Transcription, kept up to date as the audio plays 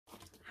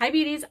Hi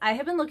beauties, I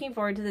have been looking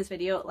forward to this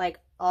video like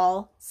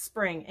all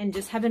spring and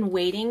just have been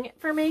waiting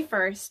for May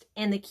 1st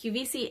and the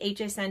QVC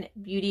HSN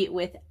Beauty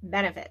with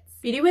Benefits.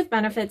 Beauty with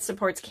Benefits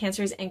supports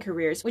cancers and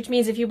careers, which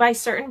means if you buy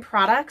certain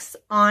products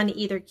on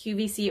either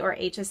QVC or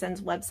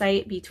HSN's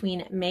website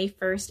between May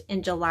 1st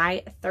and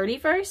July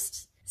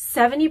 31st,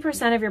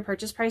 70% of your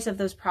purchase price of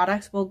those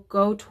products will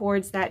go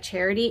towards that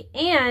charity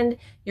and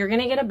you're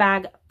gonna get a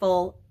bag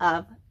full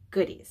of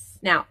goodies.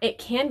 Now, it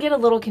can get a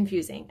little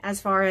confusing as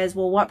far as,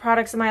 well, what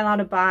products am I allowed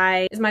to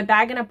buy? Is my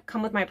bag gonna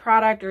come with my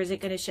product or is it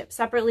gonna ship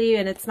separately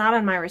and it's not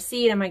on my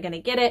receipt? Am I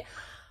gonna get it?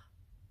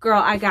 Girl,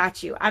 I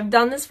got you. I've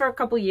done this for a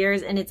couple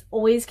years and it's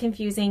always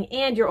confusing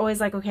and you're always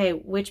like, okay,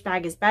 which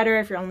bag is better?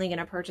 If you're only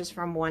gonna purchase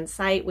from one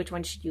site, which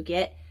one should you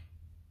get?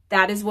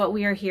 That is what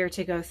we are here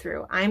to go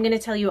through. I'm gonna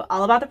tell you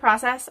all about the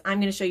process.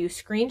 I'm gonna show you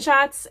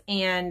screenshots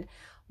and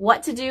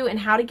what to do and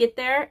how to get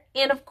there.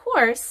 And of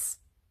course,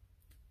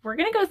 we're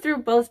gonna go through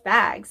both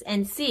bags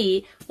and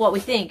see what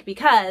we think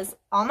because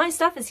all my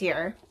stuff is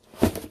here.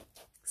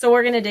 So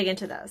we're gonna dig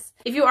into those.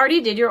 If you already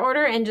did your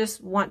order and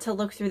just want to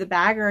look through the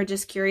bag or are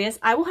just curious,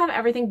 I will have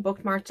everything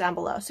bookmarked down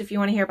below. So if you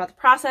wanna hear about the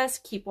process,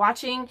 keep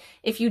watching.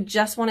 If you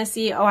just wanna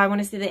see, oh, I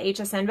wanna see the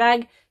HSN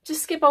bag,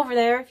 just skip over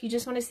there. If you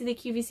just wanna see the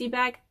QVC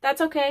bag, that's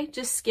okay.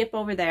 Just skip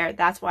over there.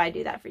 That's why I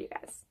do that for you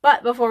guys.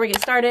 But before we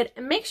get started,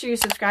 make sure you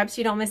subscribe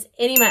so you don't miss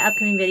any of my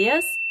upcoming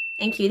videos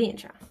and cue the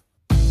intro.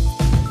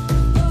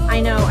 I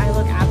know I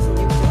look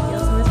absolutely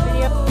ridiculous in this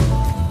video.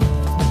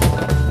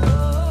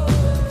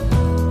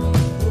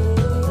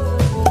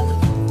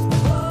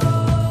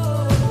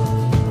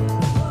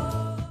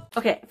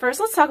 Okay,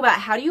 first let's talk about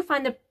how do you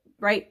find the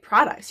right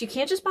products. You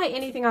can't just buy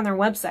anything on their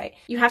website.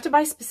 You have to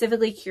buy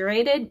specifically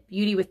curated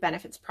Beauty with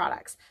Benefits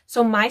products.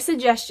 So my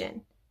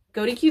suggestion,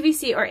 go to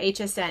QVC or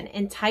HSN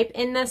and type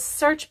in the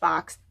search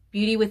box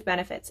Beauty with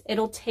Benefits.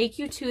 It'll take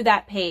you to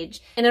that page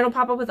and it'll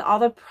pop up with all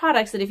the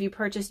products that if you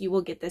purchase, you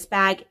will get this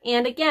bag.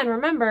 And again,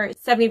 remember,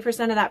 70%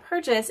 of that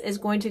purchase is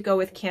going to go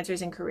with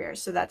cancers and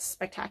careers. So that's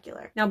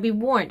spectacular. Now be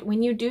warned,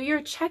 when you do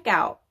your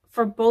checkout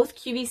for both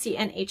QVC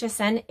and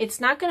HSN,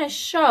 it's not going to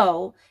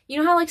show, you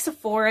know how like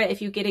Sephora,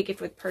 if you get a gift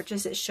with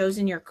purchase, it shows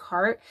in your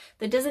cart.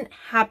 That doesn't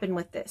happen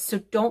with this. So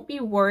don't be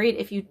worried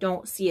if you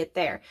don't see it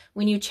there.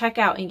 When you check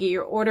out and get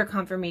your order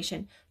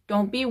confirmation,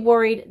 don't be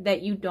worried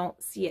that you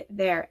don't see it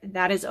there.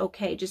 That is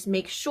okay. Just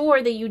make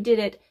sure that you did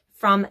it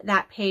from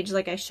that page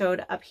like I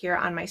showed up here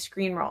on my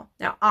screen roll.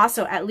 Now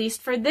also, at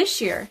least for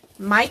this year,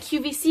 my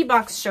QVC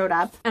box showed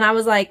up and I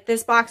was like,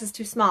 this box is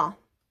too small.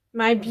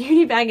 My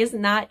beauty bag is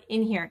not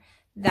in here.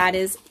 That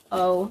is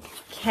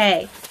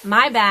okay.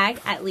 My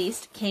bag at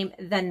least came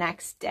the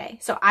next day.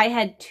 So I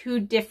had two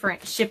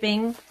different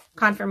shipping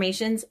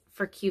confirmations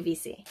for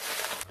QVC.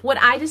 What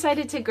I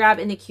decided to grab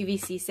in the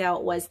QVC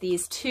sale was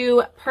these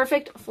two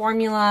perfect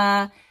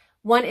formula.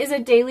 One is a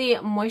daily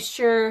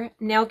moisture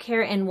nail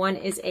care and one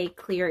is a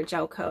clear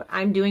gel coat.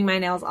 I'm doing my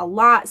nails a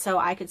lot, so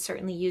I could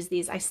certainly use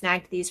these. I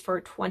snagged these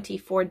for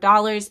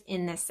 $24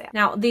 in this sale.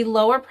 Now, the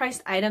lower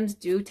priced items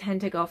do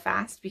tend to go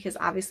fast because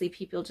obviously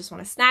people just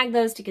want to snag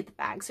those to get the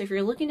bag. So if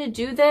you're looking to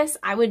do this,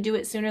 I would do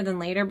it sooner than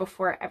later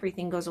before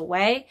everything goes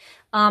away.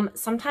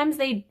 Sometimes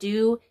they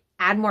do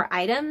add more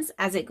items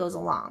as it goes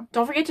along.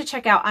 Don't forget to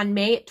check out on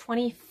May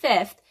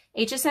 25th,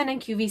 HSN and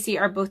QVC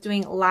are both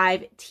doing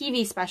live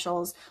TV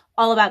specials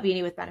all about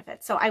Beauty with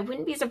Benefits. So I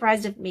wouldn't be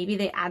surprised if maybe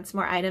they add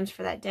some more items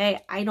for that day.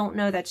 I don't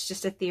know. That's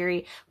just a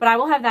theory, but I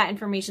will have that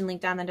information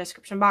linked down in the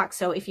description box.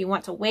 So if you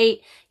want to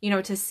wait,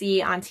 to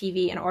see on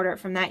TV and order it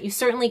from that, you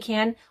certainly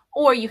can,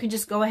 or you can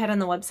just go ahead on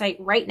the website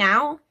right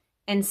now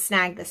and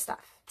snag this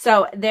stuff.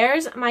 So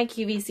there's my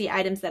QVC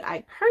items that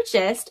I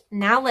purchased.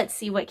 Now let's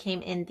see what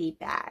came in the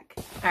bag.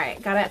 All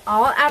right, got it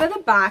all out of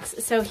the box.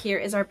 So here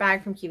is our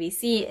bag from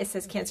QVC. It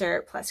says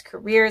Cancer Plus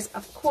Careers,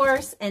 of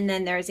course. And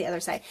then there's the other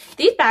side.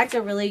 These bags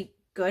are really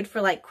good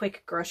for like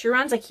quick grocery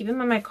runs. I keep them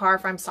in my car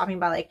if I'm stopping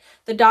by like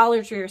the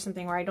Dollar Tree or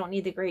something where I don't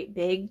need the great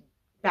big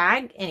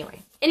bag.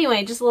 Anyway,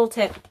 just a little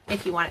tip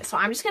if you want it. So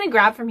I'm just going to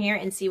grab from here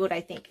and see what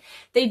I think.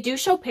 They do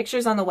show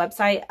pictures on the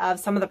website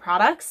of some of the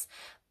products,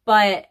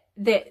 but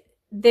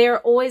there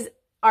always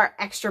are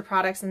extra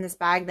products in this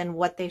bag than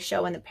what they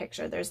show in the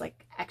picture. There's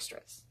like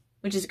extras,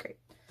 which is great.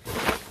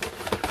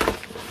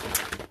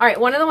 All right,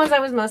 one of the ones I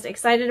was most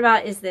excited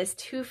about is this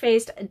Too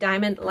Faced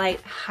Diamond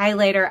Light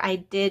Highlighter. I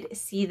did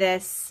see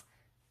this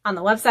on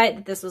the website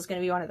that this was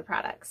going to be one of the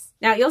products.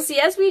 Now you'll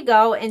see as we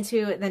go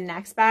into the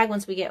next bag,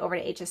 once we get over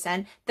to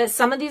HSN, that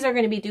some of these are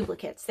going to be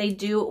duplicates. They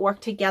do work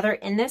together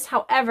in this.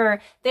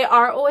 However, they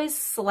are always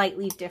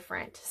slightly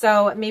different.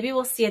 So maybe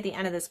we'll see at the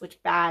end of this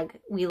which bag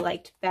we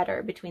liked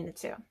better between the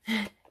two.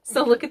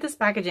 So look at this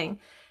packaging.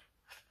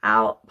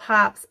 Out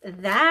pops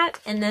that.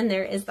 And then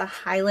there is the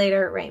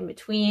highlighter right in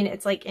between.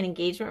 It's like an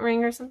engagement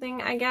ring or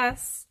something, I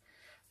guess.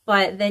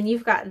 But then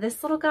you've got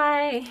this little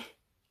guy.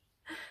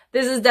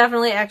 This is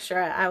definitely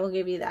extra. I will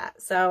give you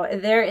that. So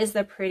there is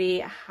the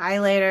pretty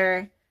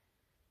highlighter.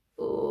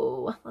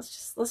 Ooh,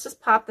 let's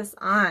just pop this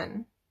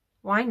on.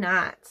 Why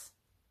not?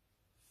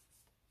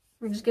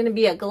 I'm just gonna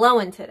be a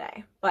glowing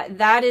today, but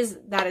that is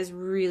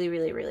really,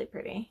 really, really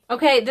pretty.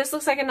 Okay, this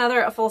looks like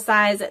another full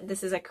size.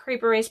 This is a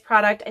Crepe Erase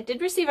product. I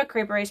did receive a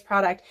Crepe Erase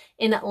product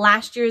in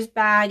last year's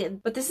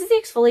bag, but this is the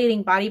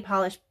exfoliating body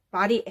polish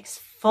body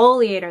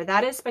exfoliator.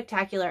 That is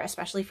spectacular,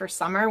 especially for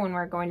summer when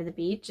we're going to the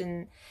beach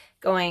and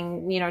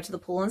going, you know, to the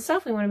pool and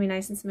stuff. We want to be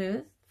nice and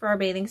smooth for our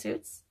bathing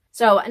suits.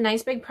 So a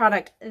nice big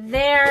product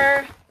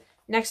there.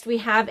 Next, we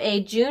have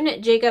a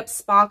June Jacobs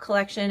Spa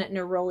Collection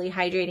Neroli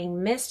Hydrating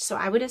Mist. So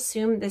I would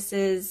assume this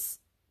is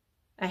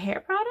a hair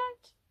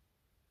product.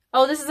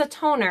 Oh, this is a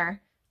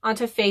toner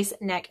onto face,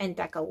 neck, and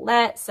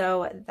décolleté.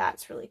 So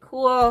that's really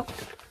cool.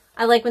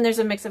 I like when there's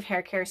a mix of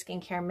hair care,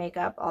 skincare,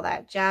 makeup, all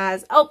that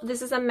jazz. Oh,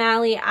 this is a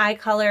Mally Eye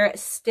Color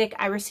Stick.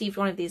 I received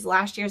one of these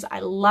last year's. I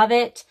love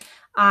it.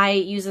 I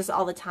use this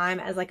all the time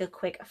as like a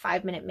quick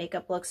 5-minute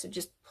makeup look. So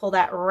just pull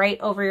that right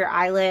over your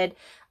eyelid.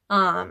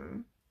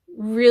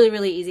 Really,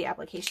 really easy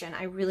application.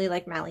 I really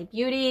like Mally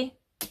Beauty.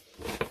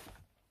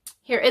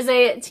 Here is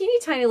a teeny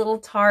tiny little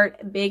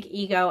Tarte Big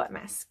Ego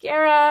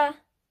mascara.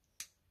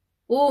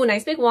 Ooh,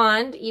 nice big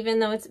wand. Even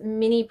though it's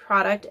mini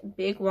product,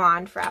 big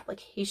wand for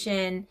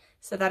application.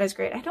 So that is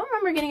great. I don't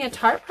remember getting a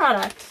Tarte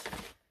product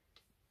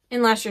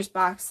in last year's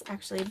box,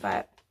 actually,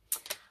 but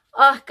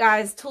oh,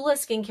 guys, Tula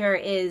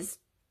Skincare is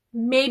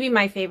maybe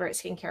my favorite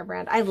skincare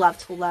brand. I love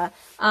Tula.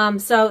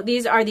 So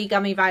these are the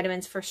gummy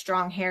vitamins for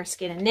strong hair,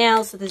 skin, and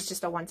nails. So this is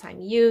just a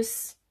one-time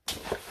use.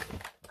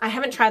 I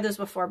haven't tried those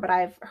before, but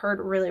I've heard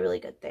really,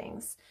 really good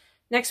things.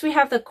 Next, we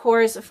have the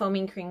Kors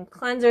Foaming Cream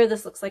Cleanser.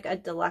 This looks like a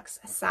deluxe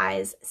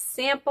size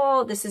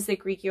sample. This is the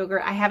Greek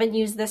yogurt. I haven't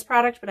used this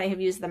product, but I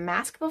have used the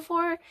mask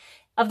before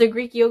of the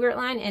Greek yogurt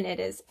line, and it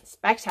is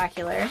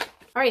spectacular.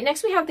 All right,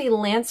 next we have the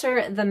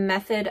Lancer The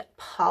Method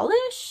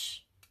Polish.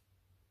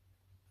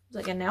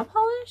 Like a nail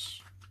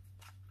polish?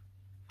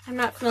 I'm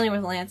not familiar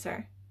with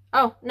Lancer.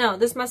 Oh, no,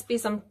 this must be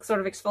some sort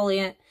of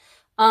exfoliant.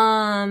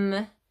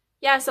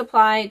 Yes,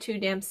 apply to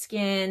damp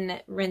skin,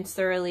 rinse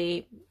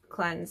thoroughly,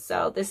 cleanse.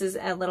 So this is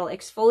a little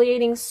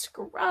exfoliating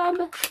scrub.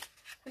 I'm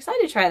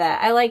excited to try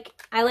that. I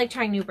like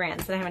trying new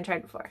brands that I haven't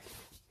tried before.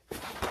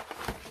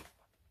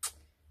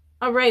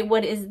 All right,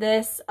 what is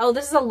this? Oh,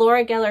 this is a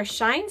Laura Geller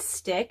Shine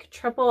Stick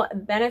Triple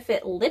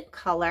Benefit Lip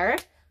Color.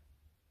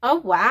 Oh,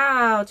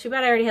 wow. Too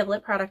bad I already have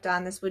lip product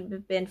on. This would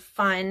have been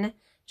fun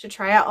to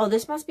try out. Oh,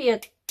 this must be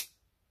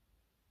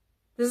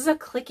this is a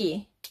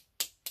clicky.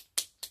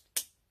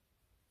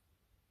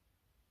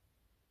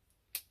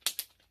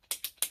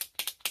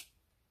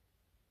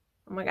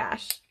 Oh my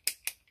gosh.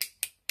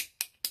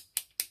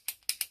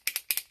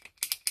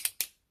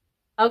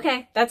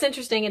 Okay, that's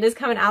interesting. It is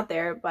coming out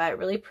there, but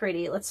really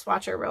pretty. Let's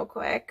swatch her real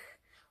quick.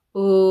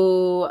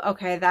 Ooh,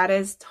 okay, that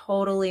is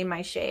totally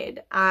my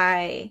shade.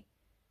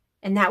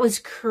 And that was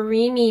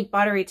creamy,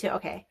 buttery too.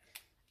 Okay,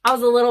 I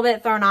was a little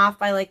bit thrown off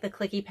by like the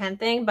clicky pen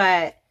thing,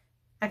 but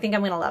I think I'm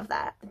going to love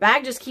that. The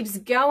bag just keeps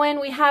going.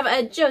 We have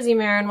a Josie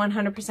Maran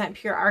 100%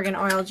 pure argan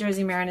oil.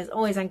 Josie Maran is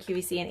always on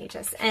QVC and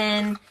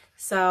HSN.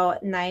 So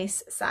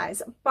nice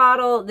size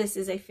bottle. This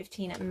is a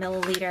 15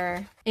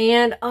 milliliter.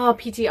 And oh,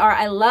 PTR.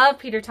 I love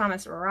Peter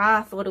Thomas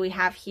Roth. What do we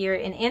have here?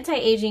 An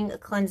anti-aging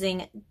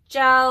cleansing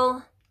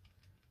gel.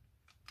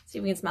 See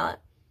if we can smell it.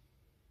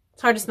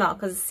 It's hard to smell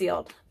because it's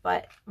sealed,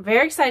 but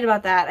very excited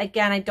about that.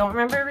 Again, I don't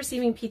remember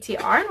receiving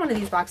PTR in one of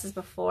these boxes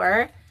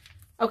before.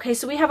 Okay,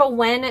 so we have a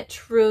When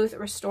Truth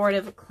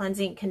Restorative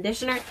Cleansing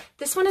Conditioner.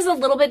 This one is a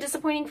little bit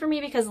disappointing for me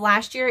because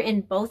last year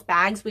in both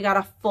bags, we got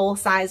a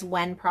full-size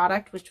When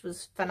product, which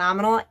was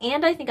phenomenal,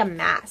 and I think a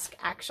mask,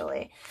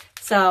 actually.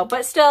 So,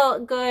 but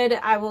still good.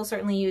 I will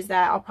certainly use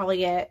that. I'll probably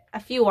get a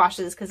few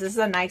washes because this is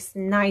a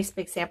nice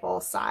big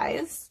sample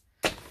size.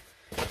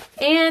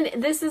 And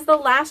this is the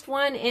last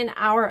one in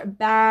our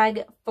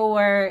bag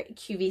for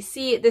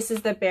QVC. This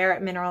is the Bare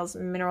Minerals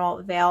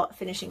Mineral Veil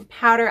Finishing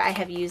Powder. I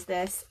have used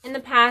this in the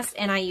past,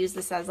 and I use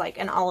this as like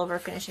an all-over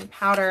finishing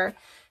powder.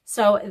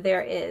 So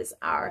there is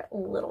our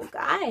little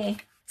guy.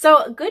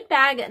 So good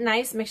bag,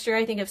 nice mixture,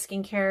 I think, of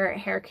skincare,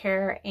 hair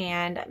care,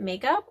 and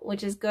makeup,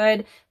 which is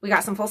good. We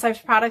got some full-size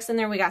products in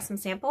there. We got some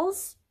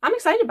samples. I'm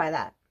excited by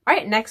that. All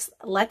right, next,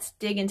 let's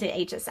dig into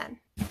HSN.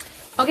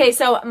 Okay,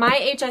 so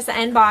my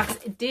HSN box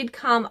did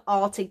come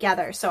all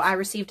together. So I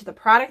received the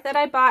product that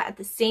I bought at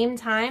the same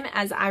time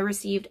as I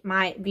received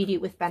my Beauty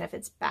with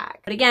Benefits bag.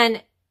 But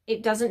again,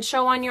 it doesn't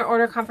show on your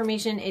order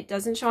confirmation. It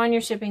doesn't show on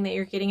your shipping that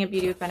you're getting a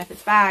Beauty with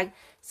Benefits bag.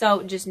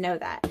 So just know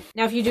that.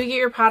 Now, if you do get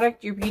your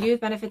product, your Beauty with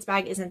Benefits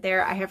bag isn't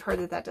there. I have heard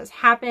that that does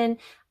happen.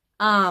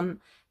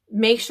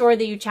 Make sure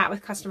that you chat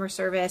with customer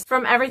service.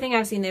 From everything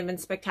I've seen, they've been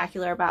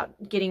spectacular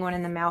about getting one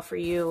in the mail for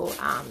you,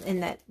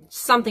 and that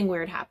something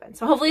weird happened.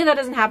 So hopefully that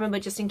doesn't happen,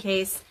 but just in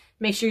case,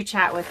 make sure you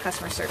chat with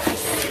customer service.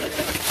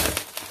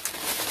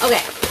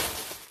 Okay,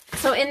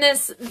 so in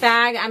this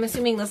bag, I'm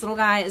assuming this little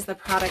guy is the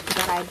product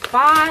that I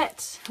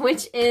bought,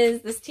 which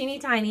is this teeny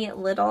tiny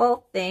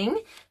little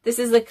thing. This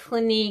is the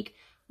Clinique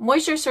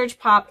Moisture Surge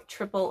Pop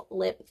Triple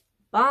Lip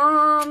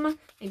Balm.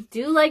 I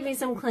do like me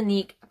some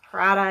Clinique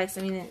products.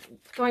 I mean,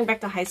 going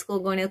back to high school,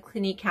 going to the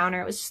Clinique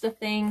counter, it was just a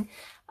thing.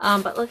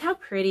 But look how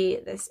pretty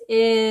this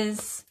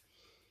is.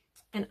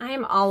 And I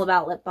am all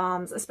about lip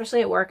balms,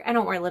 especially at work. I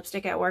don't wear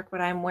lipstick at work, but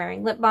I'm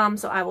wearing lip balm,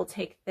 so I will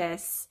take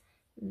this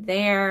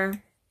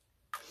there.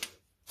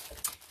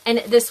 And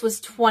this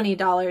was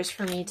 $20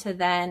 for me to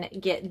then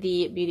get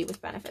the Beauty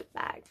with Benefits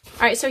bag.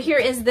 All right, so here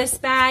is this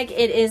bag.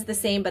 It is the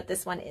same, but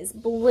this one is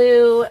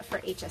blue for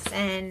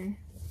HSN.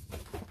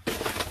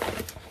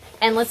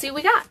 And let's see what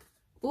we got.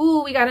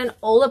 Ooh, we got an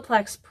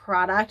Olaplex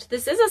product.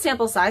 This is a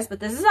sample size, but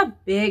this is a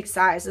big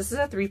size. This is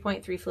a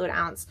 3.3 fluid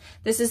ounce.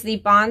 This is the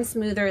Bond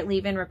Smoother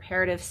Leave-In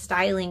Reparative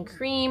Styling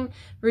Cream.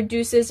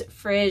 Reduces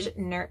frizz,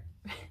 nourishes,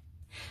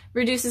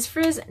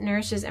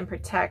 and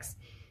protects.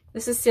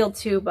 This is sealed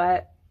too,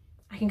 but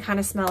I can kind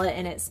of smell it,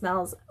 and it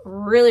smells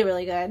really,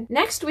 really good.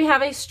 Next, we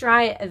have a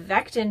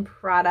Strivectin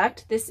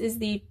product. This is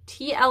the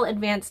TL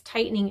Advanced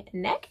Tightening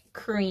Neck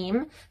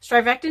Cream.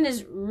 Strivectin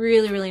is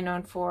really, really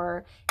known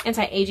for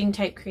anti-aging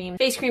type creams,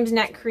 face creams,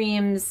 neck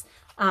creams,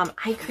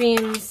 eye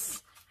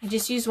creams. I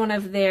just used one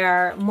of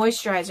their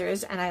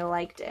moisturizers, and I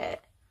liked it.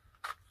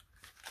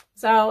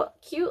 So,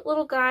 cute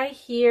little guy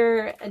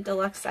here, a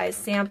deluxe size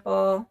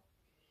sample.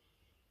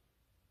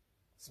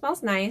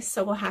 Smells nice,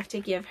 so we'll have to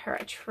give her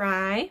a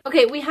try.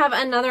 Okay, we have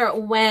another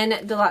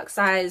Wen deluxe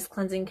size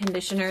cleansing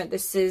conditioner.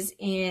 This is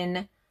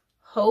in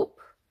Hope,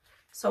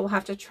 so we'll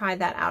have to try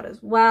that out as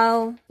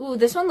well. Ooh,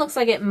 this one looks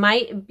like it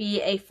might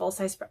be a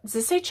full-size. Does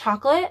this say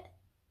chocolate?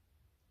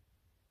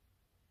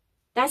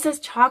 That says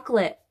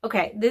chocolate.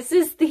 Okay, this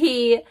is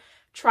the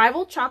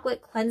Tribal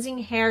Chocolate Cleansing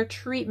Hair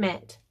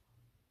Treatment.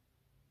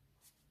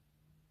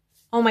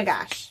 Oh my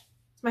gosh.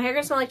 Is my hair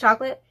gonna smell like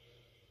chocolate?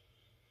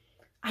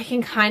 I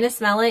can kind of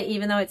smell it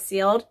even though it's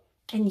sealed.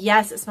 And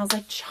yes, it smells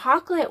like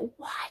chocolate.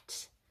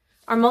 What?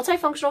 Our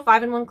multifunctional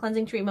 5-in-1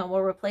 cleansing treatment will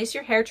replace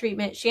your hair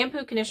treatment,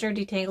 shampoo, conditioner,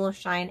 detangle,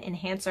 shine,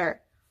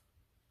 enhancer.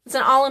 It's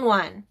an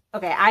all-in-one.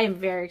 Okay, I am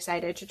very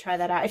excited to try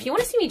that out. If you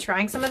want to see me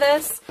trying some of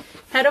this,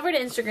 head over to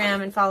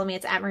Instagram and follow me.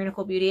 It's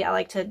 @MarinaColeBeauty. I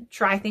like to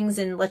try things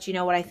and let you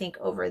know what I think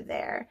over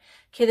there.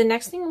 Okay, the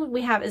next thing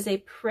we have is a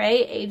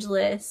Pray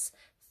Ageless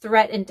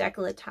Threat and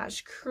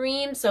Décolletage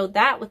Cream. So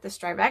that with the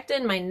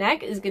Strivectin, my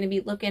neck is going to be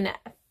looking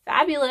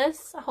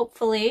fabulous,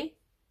 hopefully,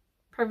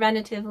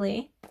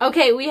 preventatively.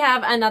 Okay, we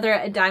have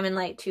another Diamond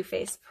Light Too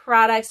Faced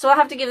product. So I'll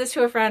have to give this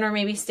to a friend or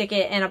maybe stick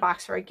it in a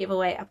box for a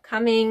giveaway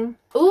upcoming.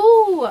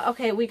 Ooh,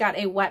 okay, we got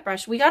a wet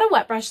brush. We got a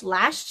wet brush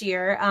last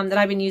year that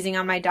I've been using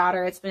on my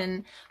daughter. It's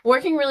been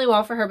working really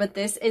well for her, but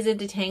this is a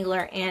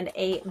detangler and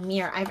a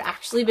mirror. I've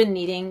actually been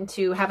needing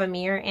to have a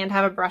mirror and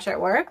have a brush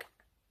at work.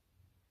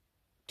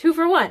 2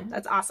 for 1.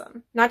 That's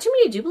awesome. Not too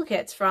many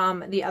duplicates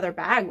from the other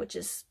bag, which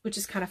is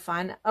kind of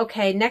fun.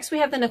 Okay, next we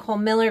have the Nicole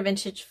Miller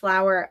Vintage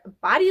Flower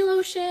Body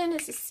Lotion.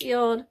 This is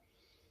sealed.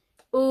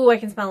 Ooh, I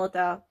can smell it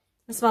though.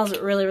 It smells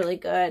really, really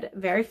good.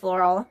 Very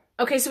floral.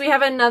 Okay, so we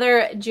have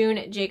another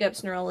June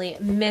Jacobs Neroli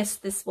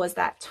Mist. This was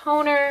that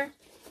toner.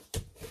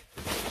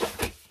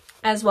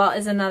 As well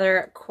as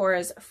another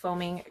Korres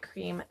Foaming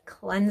Cream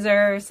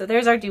Cleanser. So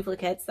there's our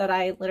duplicates that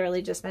I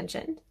literally just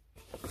mentioned.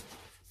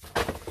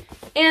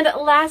 And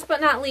last but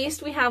not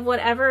least, we have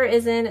whatever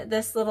is in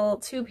this little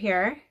tube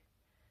here.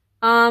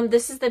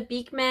 This is the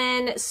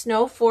Beekman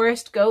Snow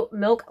Forest Goat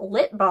Milk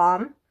Lip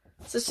Balm.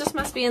 So this just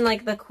must be in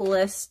like the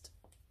coolest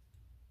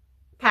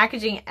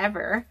packaging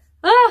ever.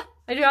 Ah,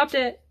 I dropped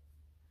it.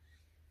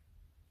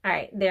 All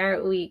right,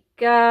 there we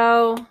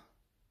go.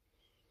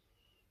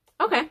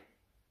 Okay.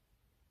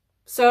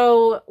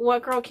 So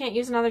what girl can't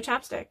use another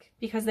chapstick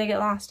because they get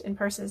lost in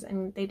purses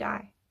and they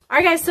die? All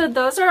right, guys, so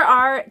those are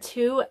our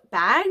 2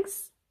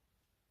 bags.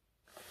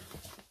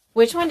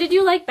 Which one did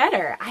you like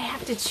better? I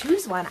have to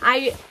choose one.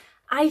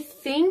 I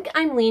think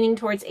I'm leaning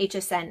towards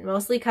HSN,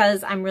 mostly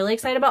because I'm really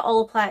excited about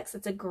Olaplex.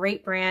 It's a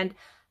great brand.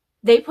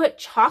 They put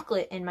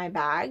chocolate in my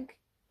bag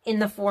in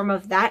the form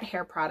of that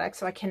hair product,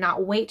 so I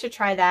cannot wait to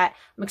try that.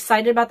 I'm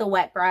excited about the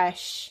wet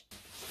brush.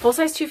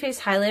 Full-size Too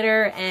Faced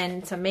highlighter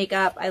and some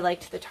makeup. I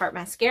liked the Tarte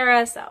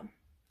mascara, so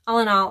all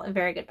in all,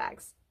 very good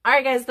bags. All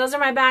right, guys, those are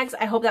my bags.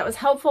 I hope that was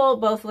helpful,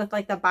 both with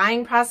like the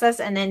buying process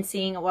and then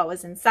seeing what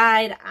was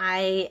inside.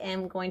 I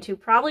am going to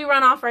probably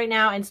run off right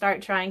now and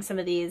start trying some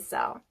of these,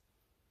 so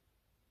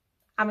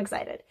I'm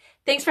excited.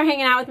 Thanks for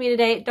hanging out with me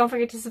today. Don't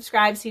forget to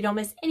subscribe so you don't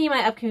miss any of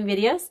my upcoming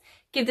videos.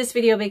 Give this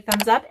video a big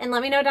thumbs up and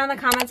let me know down in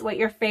the comments what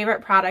your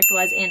favorite product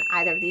was in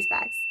either of these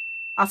bags.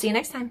 I'll see you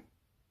next time.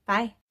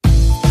 Bye.